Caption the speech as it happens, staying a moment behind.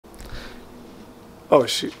Oh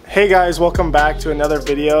shoot. Hey guys, welcome back to another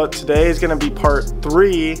video. Today is going to be part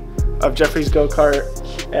 3 of Jeffrey's go-kart,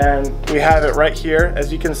 and we have it right here.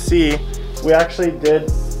 As you can see, we actually did,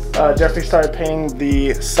 Jeffrey started painting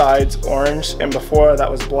the sides orange, and before that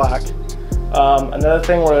was black. Another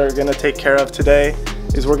thing we're going to take care of today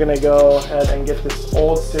is we're going to go ahead and get this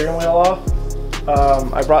old steering wheel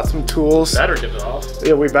off. I brought some tools. Better get it off.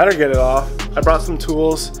 Yeah, we better get it off. I brought some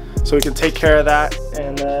tools so we can take care of that,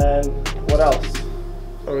 and then what else?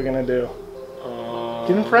 What are we gonna do?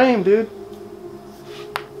 Get in frame, dude.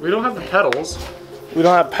 We don't have the pedals. We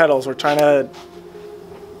don't have pedals. We're trying to.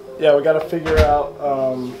 Yeah, we gotta figure out.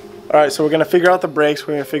 All right, so we're gonna figure out the brakes.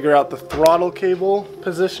 We're gonna figure out the throttle cable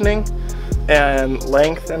positioning and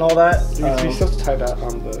length and all that. We still have to tie that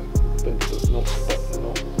on the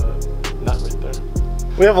nut right there.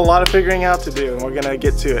 We have a lot of figuring out to do, and we're gonna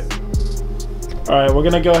get to it. All right, we're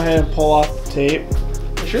gonna go ahead and pull off the tape.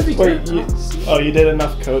 It should be Wait, good. oh, you did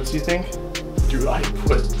enough coats, you think? Dude, I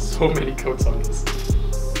put so many coats on this.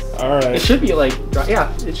 All right. It should be like dry.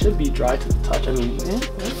 Yeah, it should be dry to the touch. I mean, be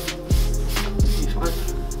fine.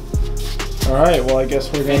 All right. Well, I guess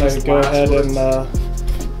we're gonna go ahead and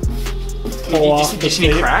pull off the tape. Do you see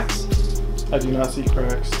any cracks? I do not see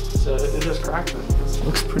cracks. So it is cracked. Then.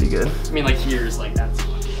 Looks pretty good. I mean, like here's like that's.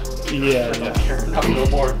 Yeah. I don't care. Not no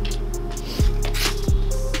more.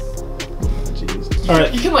 All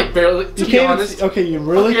right. You can like barely. To be honest. Okay, you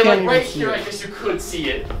really okay, can't like even right see here, it. I guess you could see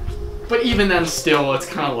it, but even then, still, it's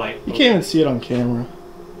kind of like. You can't even see it on camera.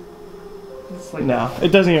 It's like, No, it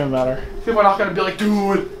doesn't even matter. people are not gonna be like,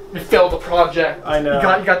 dude, you failed the project. I know.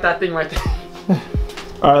 You got that thing right there.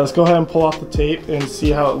 All right, let's go ahead and pull off the tape and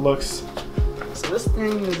see how it looks. So this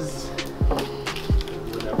thing is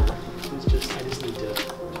whatever. It's just I just need to.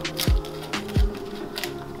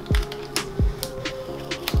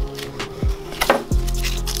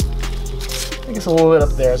 I guess a little bit up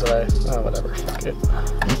there is what I. Whatever. Okay.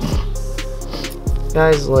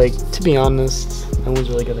 Guys, like to be honest, no one's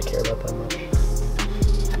really gonna care about that much.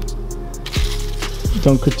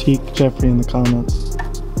 Don't critique Jeffrey in the comments.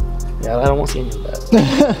 Yeah, I don't want to see any of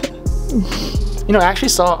that. You know, I actually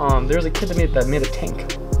saw there was a kid that made a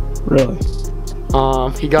tank. Really?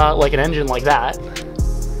 He got like an engine like that.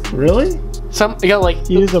 Really? He got like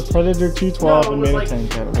He used a Predator 212 No, it and was made like- a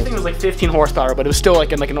tank out of I it. think it was like 15 horsepower, but it was still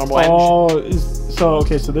like in like a normal engine. Oh, so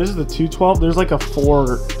okay, so this is the 212. There's like a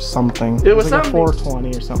 4 something. It was like a something-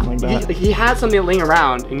 420 or something like that. He had something laying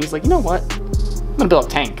around, and he's like, you know what? I'm gonna build a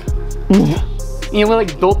tank. And he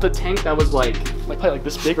like built the tank that was like probably like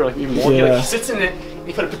this big or like even more. Yeah. He sits in it, and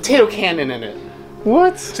he put a potato cannon in it,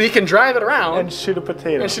 What? so you can drive it around And shoot a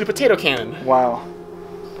potato. and shoot a potato cannon. Wow.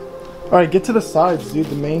 All right, get to the sides, dude.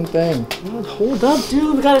 The main thing. Hold up,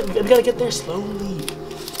 dude. We gotta get there slowly.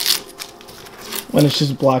 When it's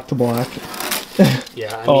just black to black.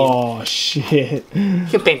 Yeah. I mean, Oh shit. you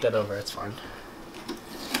can paint that over. It's fine.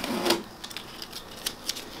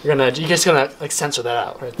 You're just gonna like censor that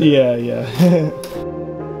out right there. Yeah, yeah.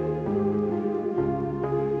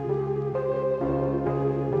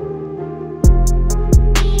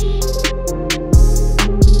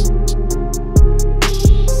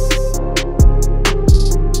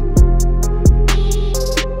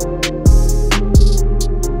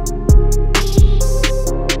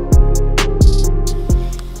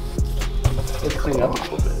 Let's clean up a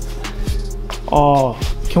little bit. Oh,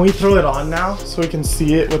 can we throw it on now so we can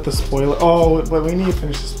see it with the spoiler? Oh, but we need to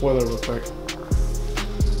finish the spoiler real quick.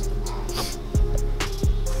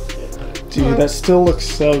 Dude, that still looks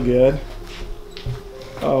so good.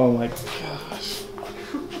 Oh my gosh.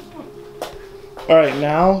 Alright,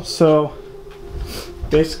 now, so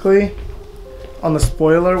basically on the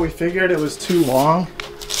spoiler we figured it was too long,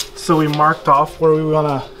 so we marked off where we want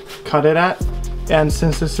to cut it at. And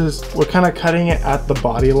since we're kind of cutting it at the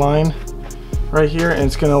body line right here, and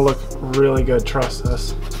it's gonna look really good, trust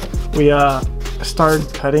us. We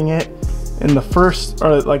started cutting it in the first,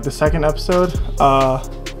 or like the second episode,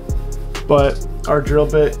 but our drill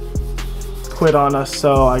bit quit on us,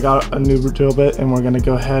 so I got a new drill bit, and we're gonna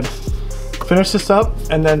go ahead, finish this up,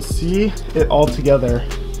 and then see it all together.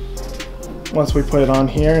 Once we put it on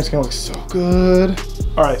here, it's gonna look so good.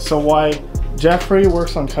 All right, so while Jeffrey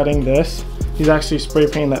works on cutting this, he's actually spray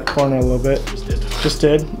painting that corner a little bit. Just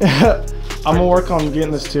did. I'm gonna work on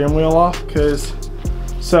getting the steering wheel off,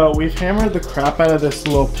 so we've hammered the crap out of this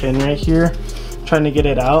little pin right here, trying to get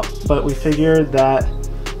it out, but we figured that,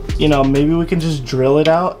 you know, maybe we can just drill it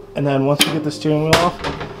out, and then once we get the steering wheel off,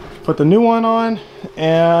 put the new one on,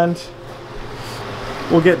 and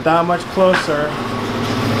we'll get that much closer.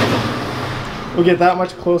 We'll get that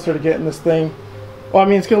much closer to getting this thing. Well, I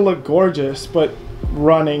mean, it's gonna look gorgeous, but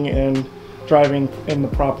running and driving in the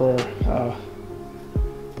proper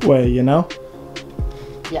way, you know?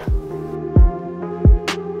 Yeah.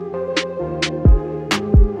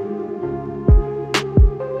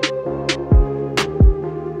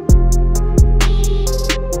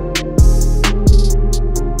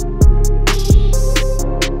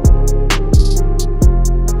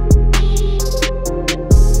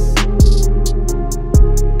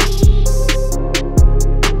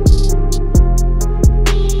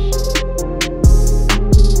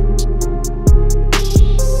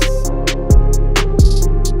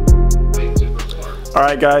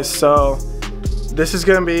 Alright guys, so this is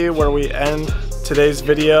gonna be where we end today's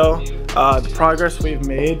video. The progress we've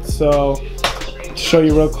made. So to show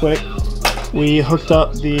you real quick, we hooked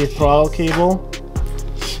up the throttle cable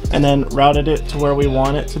and then routed it to where we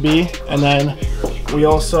want it to be, and then we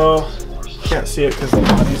also can't see it because the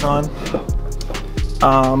body's on,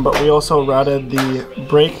 but we also routed the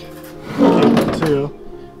brake cable too.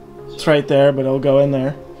 It's right there, but it'll go in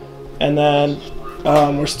there. And then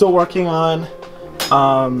we're still working on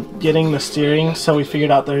getting the steering, so we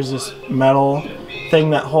figured out there's this metal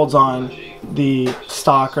thing that holds on the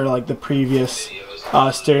stock or like the previous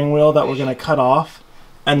steering wheel that we're gonna cut off,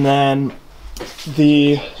 and then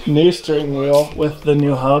the new steering wheel with the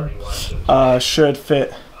new hub should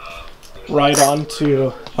fit right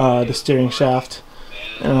onto the steering shaft,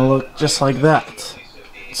 and it'll look just like that.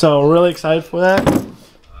 So we're really excited for that.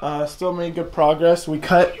 Still made good progress. We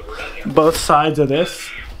cut both sides of this.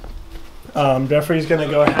 Jeffrey's gonna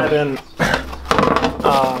go ahead and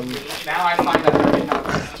Now I find that very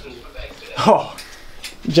helpful. oh,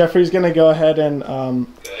 Jeffrey's gonna go ahead and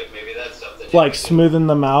like smoothen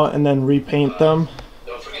them out and then repaint them,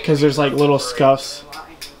 because there's like little scuffs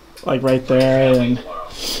like right there, and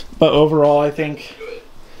but overall I think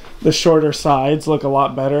the shorter sides look a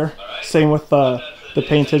lot better. Same with the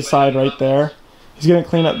painted side right there. He's gonna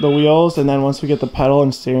clean up the wheels, and then once we get the pedal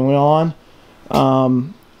and steering wheel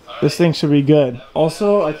on, this thing should be good.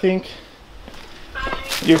 Also, I think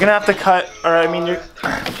you're gonna have to cut, or I mean,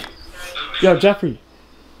 yo, Jeffrey.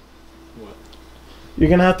 What?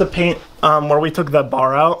 You're gonna have to paint where we took that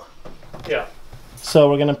bar out. Yeah. So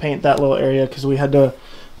we're gonna paint that little area because we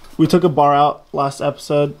took a bar out last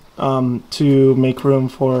episode to make room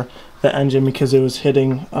for the engine because it was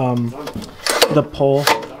hitting the pole.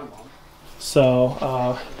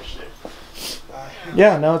 So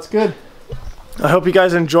yeah, now it's good. I hope you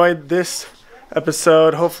guys enjoyed this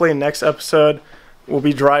episode. Hopefully next episode we'll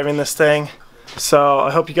be driving this thing. So I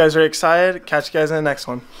hope you guys are excited. Catch you guys in the next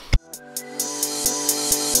one.